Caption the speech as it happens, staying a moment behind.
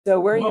So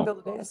where are you Wow.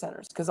 building data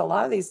centers? Because a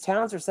lot of these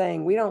towns are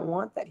saying, we don't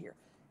want that here.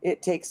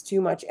 It takes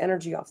too much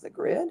energy off the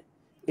grid.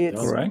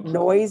 It's Correct.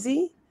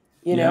 noisy,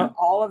 you Yeah. know,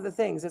 all of the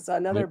things. It's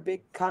another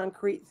big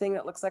concrete thing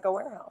that looks like a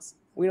warehouse.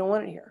 We don't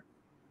want it here.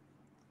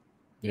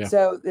 Yeah.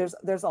 So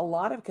there's a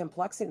lot of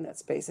complexity in that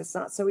space. It's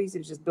not so easy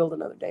to just build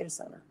another data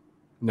center.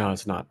 No,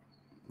 it's not.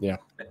 Yeah.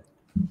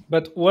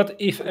 But what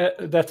if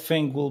that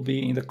thing will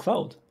be in the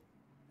cloud?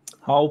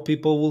 How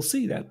people will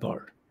see that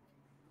part?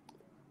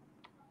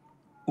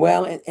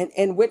 Well,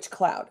 and which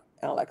cloud,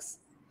 Alex?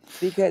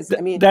 Because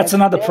I mean, that's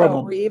another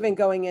problem. We're even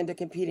going into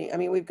competing. I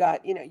mean, we've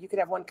got, you know, you could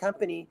have one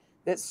company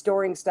that's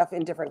storing stuff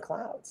in different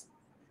clouds.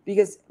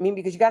 Because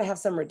you got to have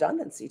some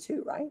redundancy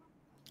too, right?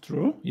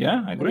 True.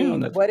 Yeah, I agree on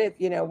that.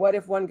 What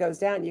if one goes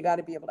down? You got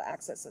to be able to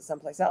access it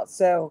someplace else.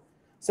 So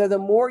the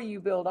more you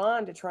build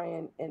on to try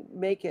and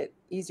make it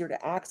easier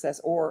to access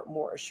or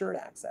more assured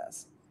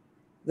access,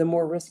 the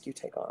more risk you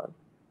take on.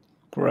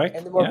 Correct.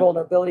 And the more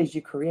vulnerabilities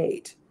you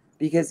create,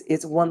 because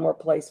it's one more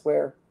place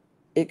where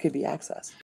it could be accessed.